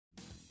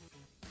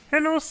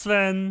Hello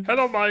Sven!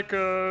 Hello,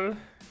 Michael!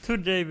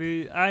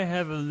 Today I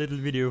have a little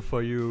video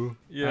for you.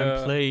 Yeah.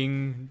 I'm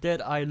playing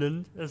Dead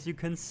Island, as you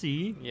can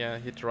see. Yeah,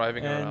 you're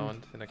driving And-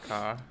 around in a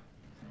car.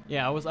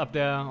 Yeah, I was up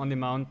there on the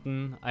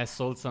mountain, I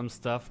sold some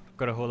stuff,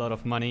 got a whole lot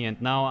of money,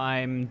 and now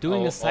I'm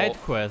doing a side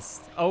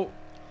quest. Oh,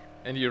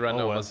 And you run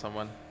Oh, over well.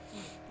 someone.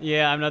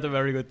 yeah, I'm not a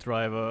very good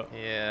driver.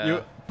 Yeah.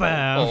 You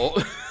bam!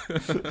 Oh.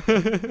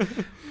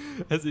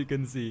 As you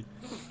can see.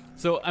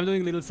 So I'm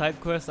doing a little side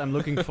quest, I'm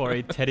looking for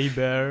a teddy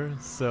bear,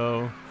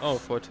 so Oh,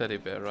 for teddy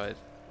bear, right.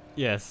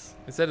 yes.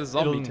 Is that a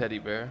zombie It'll- teddy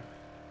bear?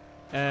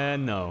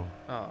 No.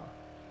 Oh,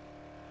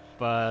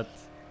 But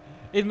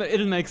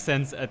it'll make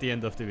sense at the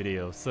end of the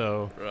video.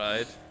 So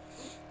right.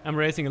 I'm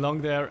racing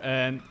along there,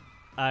 and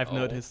I've Oh.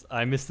 noticed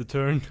I missed a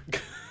turn.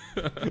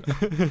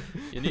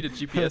 You need a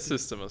GPS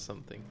system or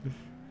something.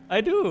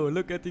 I do.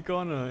 Look at the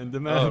corner in the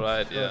map. Oh,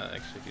 right, yeah,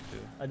 actually you do.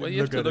 I Well, didn't you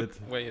have to look at look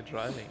it. where you're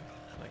driving.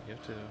 Like, you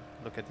have to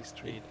look at the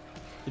street.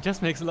 It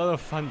just makes a lot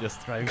of fun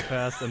just driving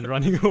fast and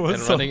running over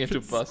And running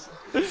into zombies. bus.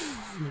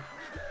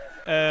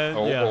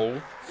 Oh, yeah.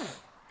 oh.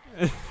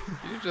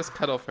 You just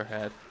cut off her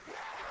head.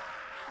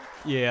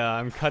 Yeah,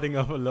 I'm cutting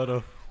off a lot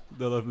of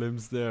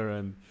limbs there,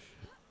 and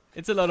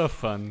it's a lot of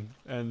fun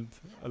and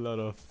a lot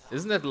of.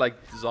 Isn't that like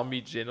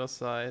zombie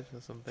genocide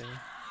or something?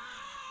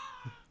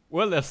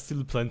 Well, there's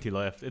still plenty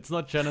left. It's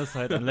not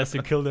genocide unless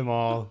you kill them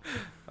all.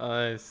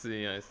 I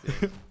see, I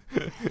see.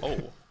 Oh,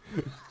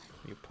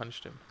 you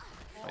punched him.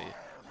 Oh,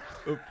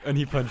 yeah. Oop, and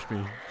he punched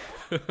me.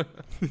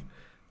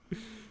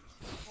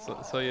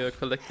 So you're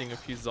collecting a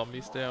few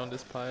zombies there on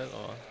this pile,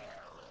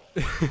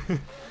 or?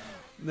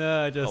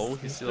 No, Oh,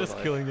 he's still just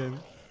alive. killing him.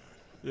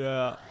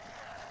 Yeah,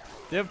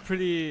 they're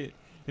pretty.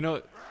 You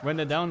know, when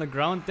they're down on the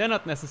ground, they're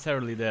not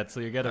necessarily dead. So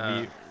you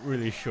gotta be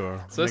really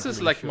sure. So this is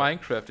really like sure.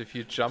 Minecraft. If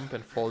you jump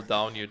and fall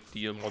down, you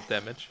deal more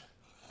damage.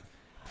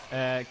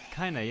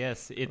 Kinda,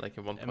 yes. It Like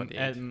a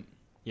 1.8.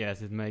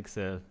 yes, it makes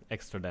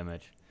extra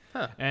damage.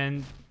 Huh.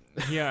 And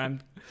here I'm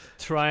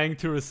trying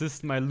to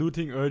resist my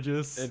looting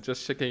urges. And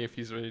just checking if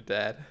he's really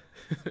dead.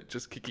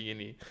 Just kicking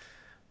any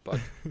butt.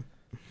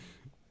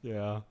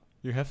 Yeah,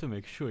 you have to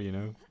make sure, you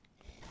know.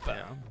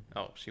 Yeah.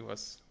 Oh, she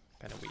was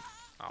kind of weak.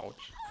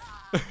 Ouch.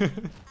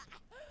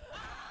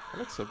 That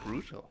looks so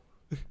brutal.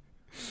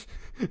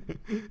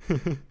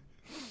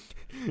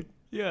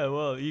 Yeah,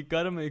 well, you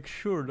gotta make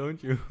sure,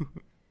 don't you?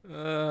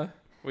 Well,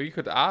 you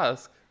could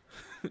ask.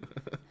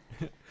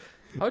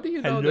 How do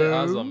you know there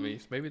are Hello?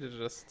 zombies? Maybe they're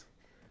just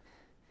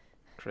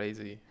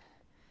crazy.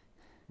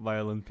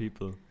 Violent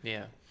people.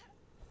 Yeah.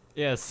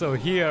 Yeah, so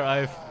here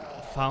I've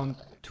found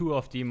two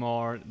of the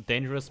more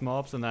dangerous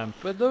mobs, and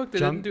But look, they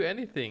Jump- didn't do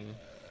anything.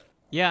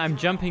 yeah, I'm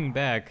jumping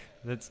back.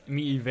 That's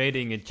me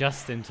evading it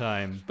just in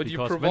time. But you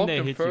because when provoked they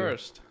them hit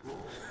first.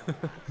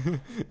 you,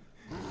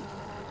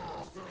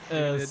 They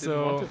didn't want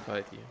so to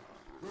fight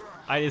you.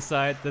 I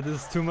decide that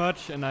is too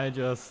much, and I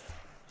just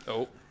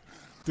Oh.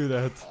 do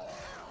that.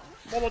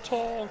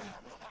 Molotov!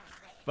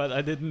 But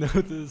I didn't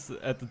notice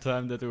at the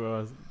time that there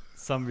were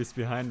zombies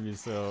behind me,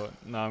 so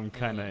now I'm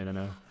kinda in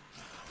a.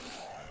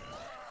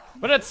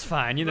 But that's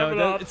fine, you know.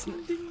 Level up.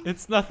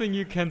 It's nothing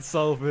you can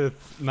solve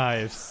with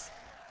knives.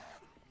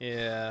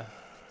 Yeah.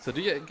 So do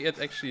you get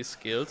actually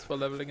skills for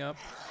leveling up?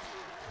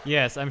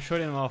 Yes, I'm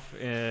showing them off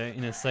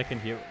in a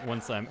second here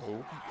once I'm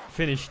Oh.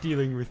 finished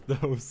dealing with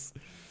those.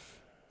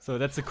 So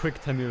that's a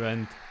quick time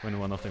event when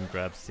one of them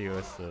grabs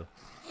you. So.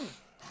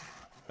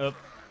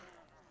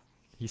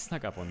 He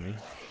snuck up on me.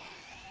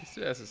 He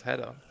still has his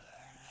head on.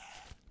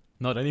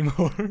 Not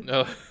anymore.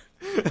 No.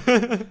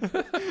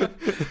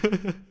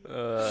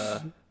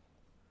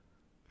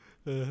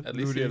 At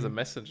least he has a looting.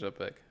 messenger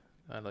bag.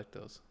 I like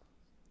those.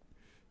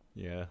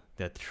 Yeah,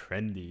 they're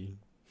trendy.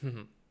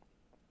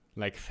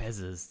 Like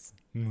fezzes.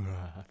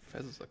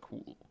 Feathers are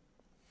cool.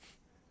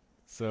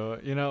 So,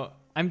 you know,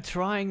 I'm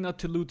trying not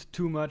to loot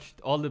too much.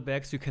 All the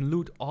bags, you can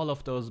loot all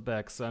of those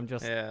bags. So I'm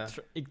just Yeah.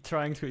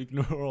 trying to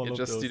ignore all You're of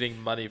just those. stealing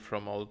money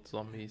from old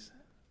zombies.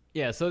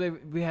 Yeah, so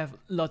we have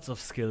lots of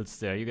skills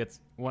there. You get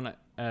one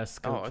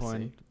skill Oh, I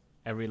point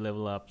every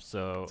level up.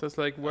 So So it's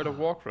like World of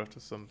Warcraft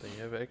or something.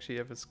 You actually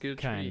have a skill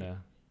tree.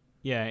 kinda.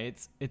 Yeah,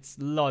 it's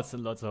lots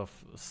and lots of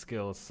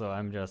skills. So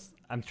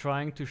I'm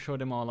trying to show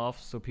them all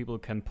off so people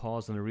can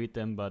pause and read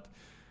them. But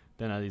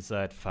then I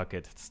decide, fuck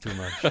it, it's too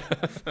much.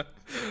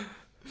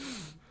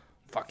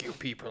 Fuck you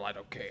people, I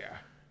don't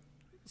care.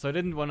 So I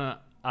didn't wanna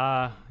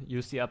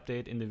use the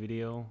update in the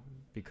video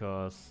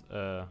because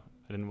I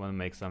didn't wanna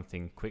make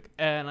something quick.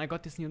 And I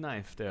got this new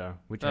knife there,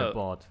 which I Oh.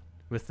 bought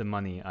with the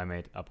money I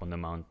made up on the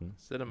mountain.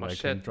 Is that a Where I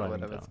came machete or driving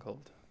whatever it's down.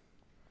 called?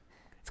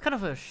 It's kind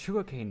of a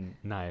sugarcane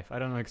knife. I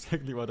don't know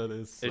exactly what it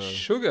is. A so-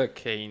 sugar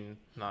cane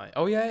knife.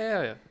 Oh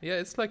yeah. Yeah,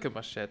 it's like a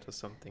machete or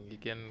something. You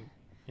can,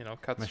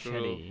 cut through.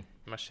 machete.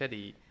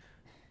 Machete.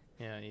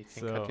 Yeah, you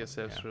can So, cut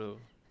yourself yeah. through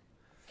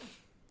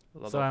a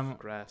lot So of I'm-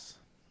 grass.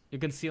 You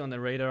can see on the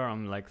radar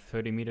I'm like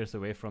 30 meters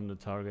away from the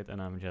target,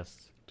 and I'm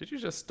just Did you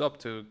just stop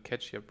to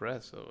catch your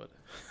breath or what?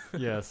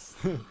 yes.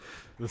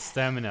 The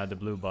stamina, the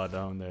blue bar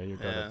down there. You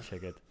gotta Yeah.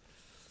 check it.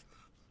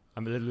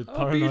 I'm a little bit Oh,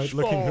 paranoid beach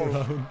looking ball.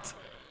 around.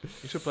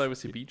 You should play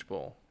with the beach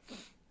ball.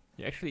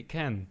 You actually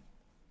can.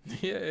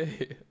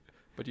 Yay!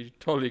 But you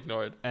totally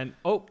ignore it. And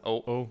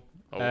Oh.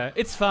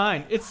 it's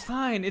fine. It's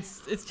fine.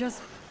 It's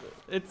just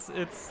it's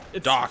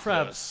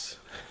Darkness.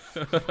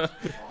 Fraps.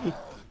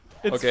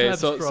 It's Okay, Fraps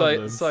so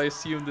problems. I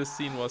assume this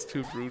scene was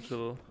too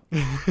brutal.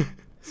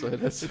 So it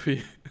has to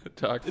be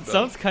dark. It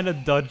sounds kind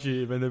of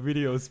dodgy when the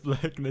video is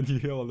black and then you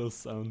hear all those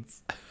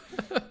sounds.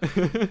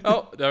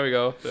 Oh, there we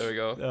go.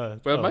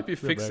 Well, it might be we're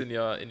fixed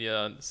back. in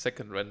your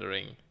second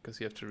rendering because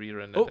you have to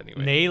re-render Oh, it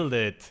anyway. nailed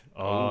it!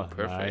 Oh, Oh,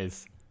 perfect.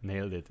 nice,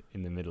 nailed it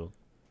in the middle.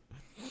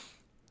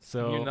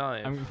 So New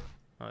knife. I'm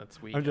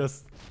That's weak. I'm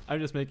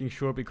just making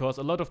sure because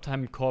a lot of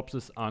time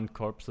corpses aren't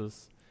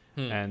corpses,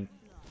 and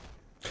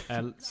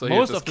So you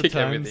most just of the kick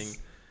times everything.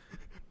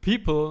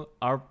 people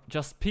are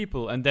just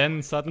people, and then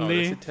Oh,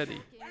 suddenly that's a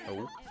teddy.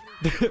 Oh.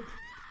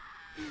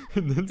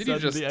 and then Did you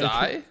just suddenly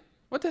die?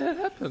 What the hell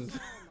happened?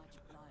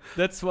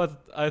 That's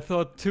what I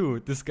thought too.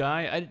 This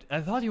guy,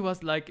 I thought he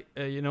was like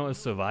a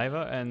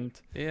survivor, and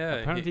Yeah.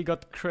 apparently he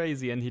got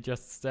crazy and he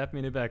just stabbed me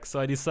in the back. So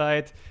I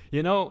decide,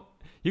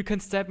 you can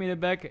stab me in the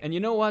back, and you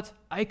know what?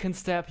 I can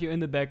stab you in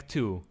the back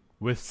too,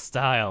 with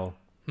style.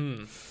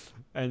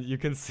 And you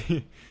can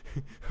see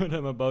what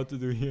I'm about to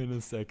do here in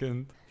a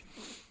second.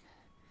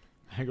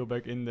 I go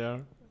back in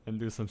there and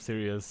do some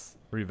serious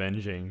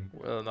revenging.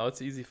 Well, now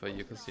it's easy for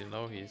you because you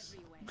know he's.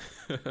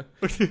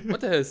 What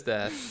the hell is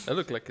that? That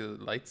looked like a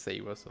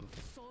lightsaber or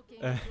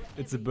something.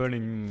 It's a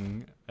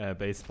burning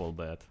baseball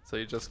bat. So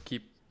you just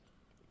keep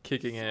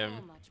kicking him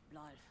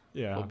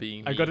Yeah, for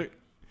being I got mean.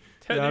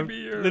 a Teddy I'm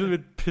bear. a little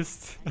bit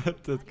pissed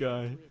at that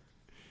guy.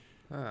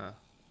 Ah.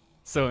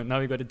 So now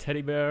we got a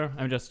teddy bear.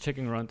 I'm just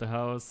checking around the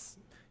house.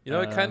 You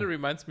know, it kind of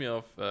reminds me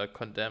of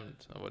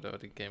Condemned, or whatever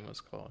the game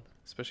was called.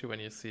 Especially when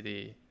you see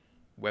the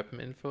weapon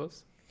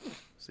infos,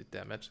 see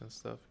damage and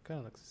stuff. Kind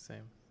of looks the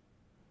same.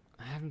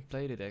 I haven't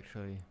played it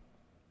actually,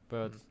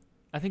 but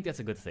I think that's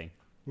a good thing.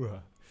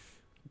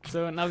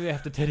 So now we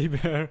have the teddy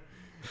bear.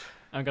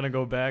 I'm gonna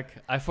go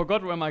back. I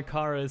forgot where my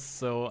car is,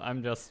 so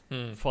I'm just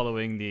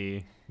following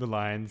the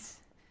lines,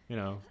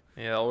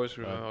 Yeah, always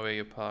remember where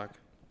you park.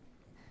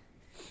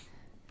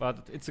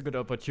 But it's a good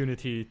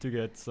opportunity to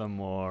get some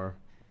more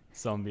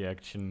zombie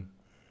action,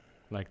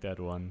 like that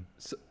one.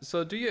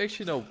 So do you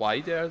actually know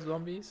why there are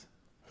zombies?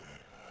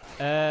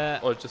 I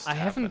Or just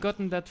haven't happen?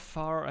 gotten that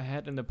far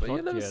ahead in the But plot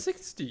you're level yet.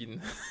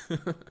 16.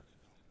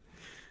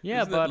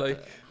 Yeah, Isn't but that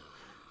like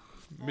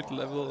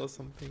mid-level or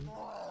something?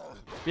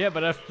 yeah,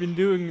 but I've been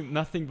doing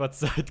nothing but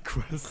side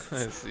quests.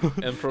 I see.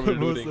 And probably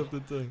most looting. of the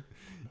time.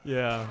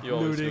 Yeah, You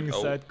always looting, look-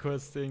 oh. side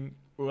questing.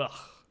 Ugh.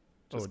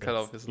 Just cut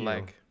that's off his ew.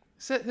 leg.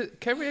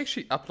 Can we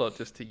actually upload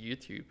this to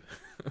YouTube?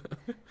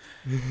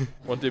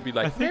 Won't they be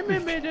like,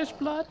 there's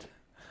blood?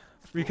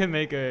 We can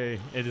make a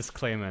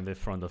disclaimer in the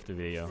front of the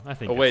video. I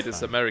think. Oh wait, that's it's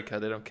fine. America.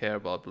 They don't care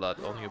about blood,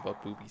 only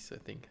about boobies, I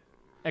think.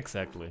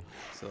 Exactly.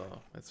 So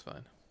that's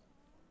fine.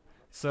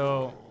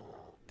 So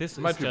this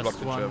Might is be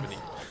just blocked in one.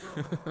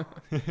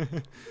 Germany.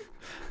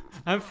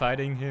 I'm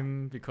fighting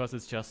him because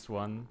it's just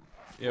one.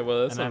 Yeah,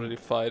 well, that's And not I'm- really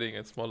fighting.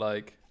 It's more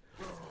like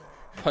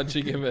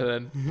punching him and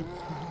then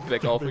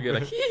back off again.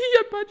 Like, hee hee,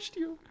 I punched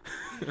you.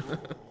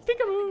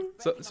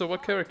 Peekaboo. So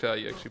what character are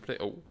you actually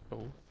playing?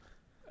 Oh.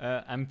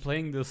 I'm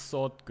playing the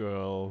sword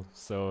girl,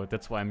 so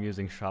that's why I'm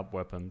using sharp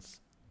weapons.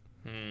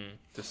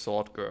 The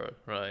sword girl,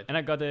 right? And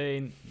I got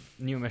a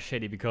new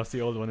machete because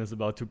the old one is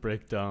about to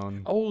break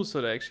down. Oh,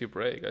 so they actually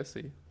break. I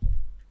see.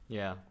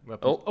 Yeah,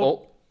 weapons.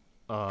 Oh,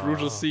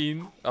 brutal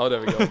scene. Oh, there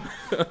we go.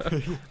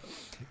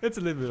 It's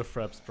a little bit of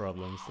Fraps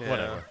problems. Yeah.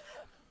 Whatever.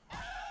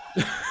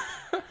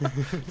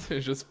 So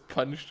you just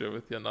punched her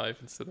with your knife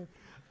instead of.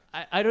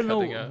 I don't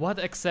know Cutting her. what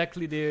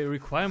exactly the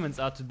requirements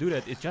are to do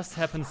that. It just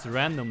happens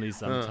randomly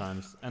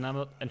sometimes, and I'm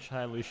not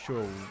entirely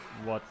sure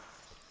what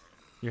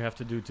you have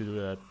to do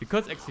that.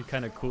 Because it's actually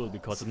kind of cool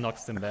because it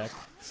knocks them back.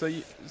 So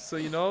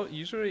you know,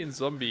 usually in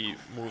zombie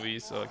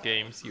movies or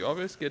games, you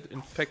always get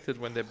infected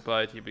when they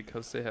bite you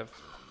because they have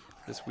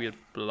this weird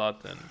blood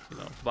and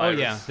virus. Oh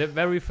yeah, the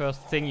very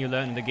first thing you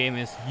learn in the game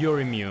is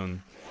you're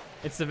immune.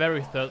 It's the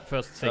very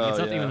first thing. Oh, It's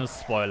not yeah. even a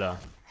spoiler,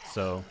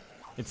 so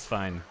it's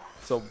fine.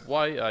 So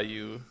why are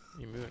you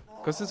immune?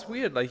 Because it's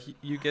weird. Like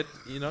you get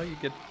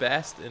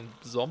bathed in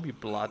zombie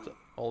blood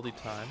all the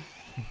time,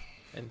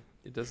 and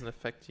it doesn't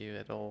affect you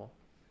at all.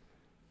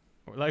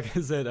 Like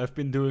I said, I've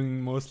been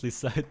doing mostly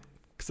side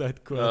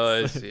quests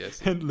Oh, I see.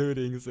 and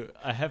looting, so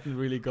I haven't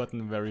really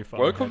gotten very far.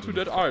 Welcome ahead to in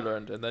that the-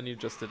 island, and then you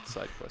just did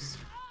side quests.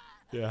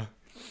 Yeah.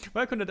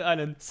 Welcome to the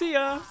island. See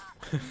ya.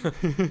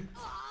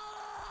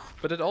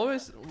 But it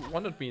always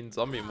wondered me in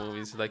zombie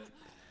movies, like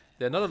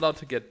they're not allowed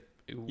to get.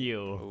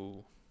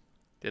 Ew.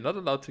 They're not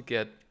allowed to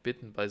get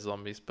bitten by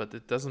zombies, but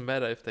it doesn't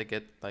matter if they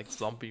get like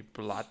zombie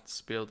blood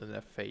spilled in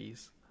their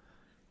face.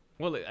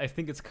 Well, I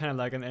think it's kind of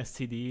like an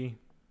STD,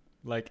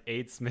 like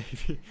AIDS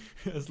maybe,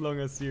 as long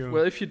as you.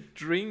 Well, if you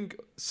drink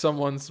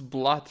someone's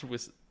blood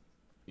with,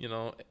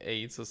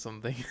 AIDS or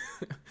something,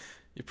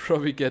 you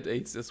probably get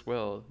AIDS as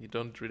well. You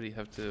don't really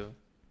have to,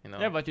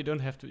 Yeah, but you don't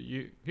have to.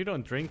 You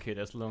don't drink it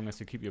as long as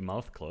you keep your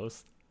mouth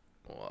closed.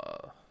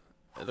 Well,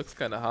 it looks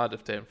kind of hard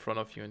if they're in front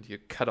of you and you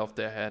cut off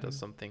their head or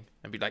something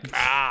and be like,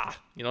 ah,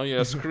 you know,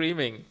 you're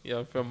screaming, you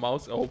have your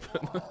mouth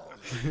open.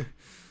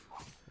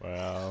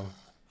 Wow.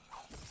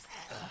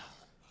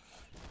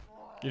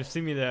 You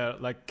see me there,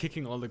 like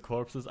kicking all the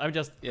corpses. I'm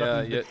just Yeah, gotten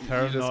a yeah, bit you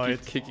paranoid.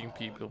 just keep kicking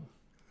people.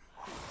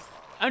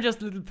 I'm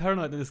just a little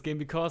paranoid in this game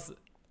because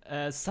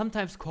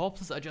sometimes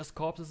corpses are just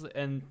corpses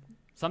and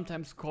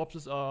sometimes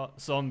corpses are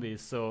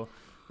zombies. So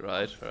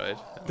Right.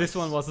 this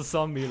one was a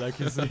zombie, like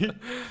you see.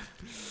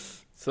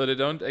 So they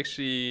don't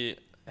actually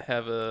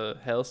have a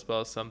health bar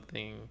or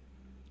something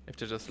if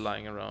they're just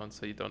lying around,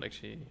 so you don't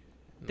actually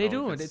They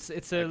know do. if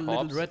It's a little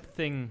corpse. red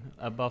thing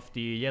above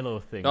the yellow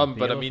thing. No, The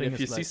but I yellow mean, thing if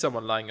you is see like,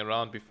 someone lying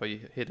around before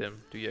you hit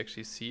him, do you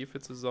actually see if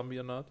it's a zombie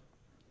or not?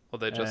 Or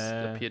they just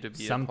appear to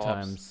be a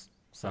corpse?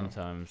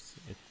 sometimes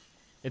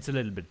it's a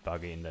little bit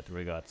buggy in that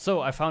regard.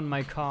 So I found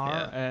my car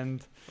Yeah.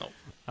 and No.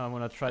 I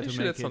wanna try Are you to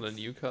sure make that's not a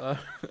new car?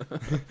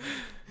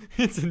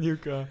 It's a new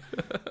car.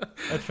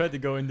 I tried to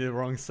go in the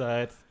wrong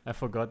side. I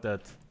forgot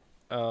that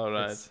Oh,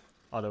 right. it's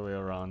other way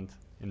around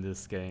in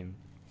this game.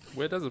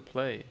 Where does it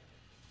play?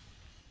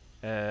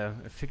 A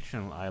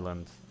fictional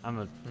island. I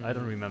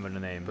don't remember the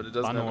name. But it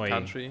doesn't have a Banoi.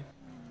 country?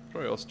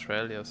 Probably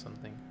Australia or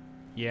something.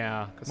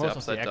 Yeah, 'Cause they're most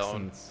of the upside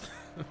down. accents.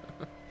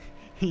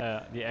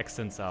 The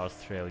accents are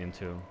Australian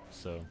too,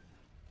 so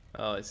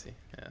Oh, I see.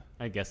 Yeah.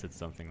 I guess it's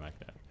something like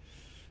that.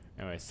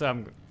 Anyway, so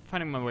I'm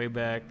finding my way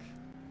back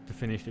to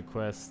finish the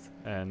quest,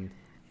 and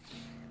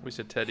With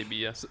your teddy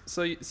bear.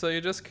 So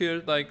you just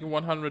killed like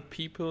 100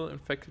 people,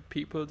 infected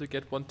people, to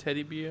get one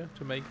teddy bear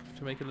to make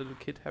a little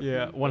kid happy.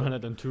 yeah,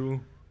 102.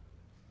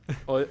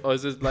 Or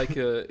is it like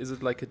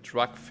a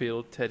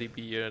drug-filled teddy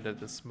bear that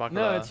the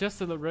smuggler No, it's just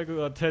a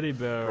regular teddy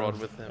bear brought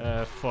with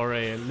him? for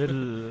a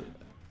little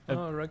a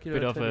Oh, regular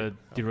bit of a teddy. Okay.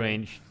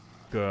 deranged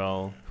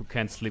girl who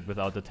can't sleep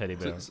without the teddy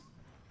bear.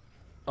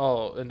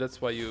 Oh, and that's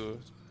why you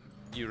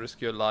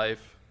risk your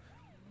life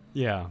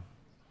Yeah.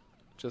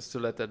 just to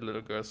let that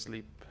little girl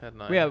sleep at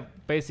night. Yeah,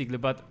 basically,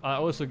 but I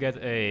also get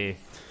a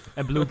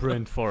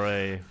blueprint for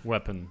a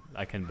weapon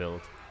I can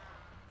build.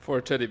 For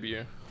a teddy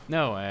bear.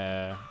 No,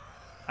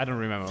 I don't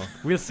remember.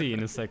 We'll see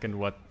in a second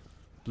what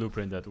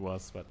blueprint that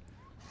was, but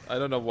I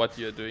don't know what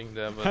you're doing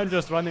there, but I'm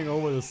just running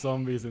over the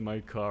zombies in my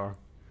car.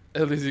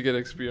 at least you get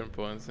experience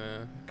points.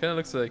 Yeah, kind of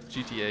looks like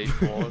GTA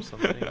 4 or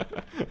something.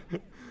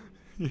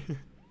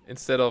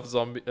 Instead of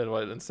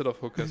instead of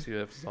hookers, you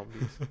have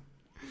zombies.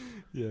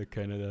 Yeah,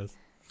 kinda does.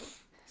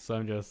 So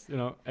I'm just,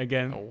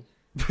 again, Oh.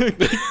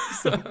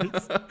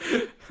 zombies.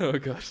 Oh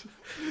gosh.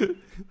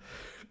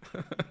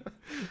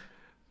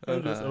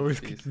 I'm just always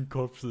jeez. kicking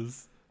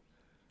corpses.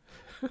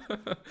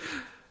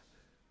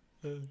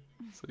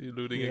 So you're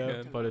looting Yeah,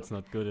 again. but it's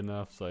not good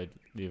enough, so I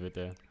leave it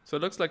there. So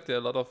it looks like there are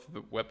a lot of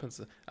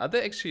weapons. Are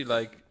they actually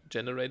like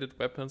generated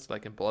weapons,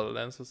 like in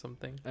Borderlands or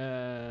something?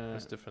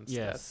 With different stats.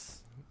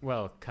 Yes.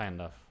 Well,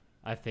 kind of.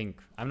 I think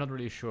I'm not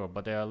really sure,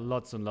 but there are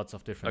lots and lots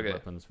of different Okay.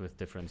 weapons with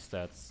different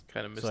stats.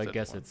 Kind of missed So I that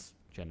guess one. it's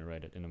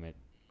generated in a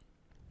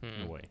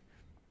way.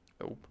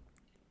 Oh.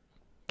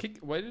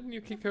 Why didn't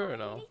you kick her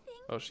now?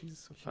 Oh,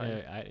 she's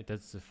fine.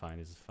 That's fine.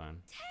 This is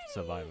fine.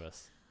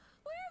 Survivors.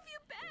 Where have you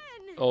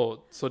been?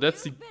 Oh, so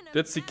that's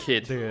the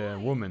kid. The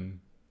woman.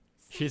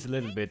 She's a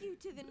little bit. You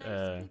to the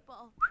nice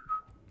people.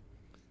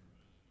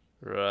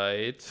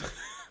 Right.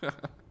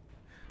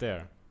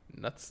 There.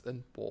 Nuts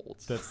and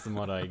bolts. That's the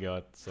mod I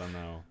got. So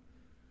now,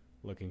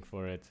 looking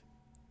for it.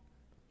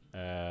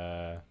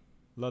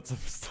 Lots of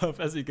stuff.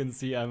 As you can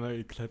see, I'm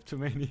a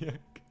kleptomaniac.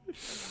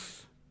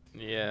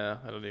 Yeah,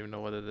 I don't even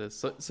know what it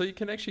is. So you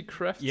can actually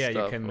craft Yeah,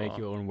 stuff. you can make or-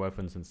 your own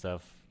weapons and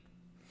stuff.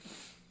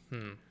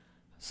 Hmm.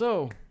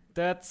 So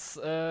that's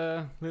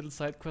a little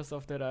side quest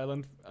of that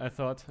island. I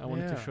thought I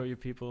wanted to Yeah. show you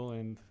people,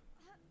 and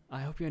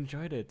I hope you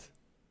enjoyed it.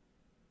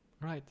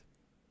 Right.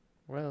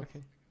 Well,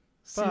 Okay.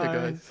 see you Bye.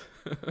 guys.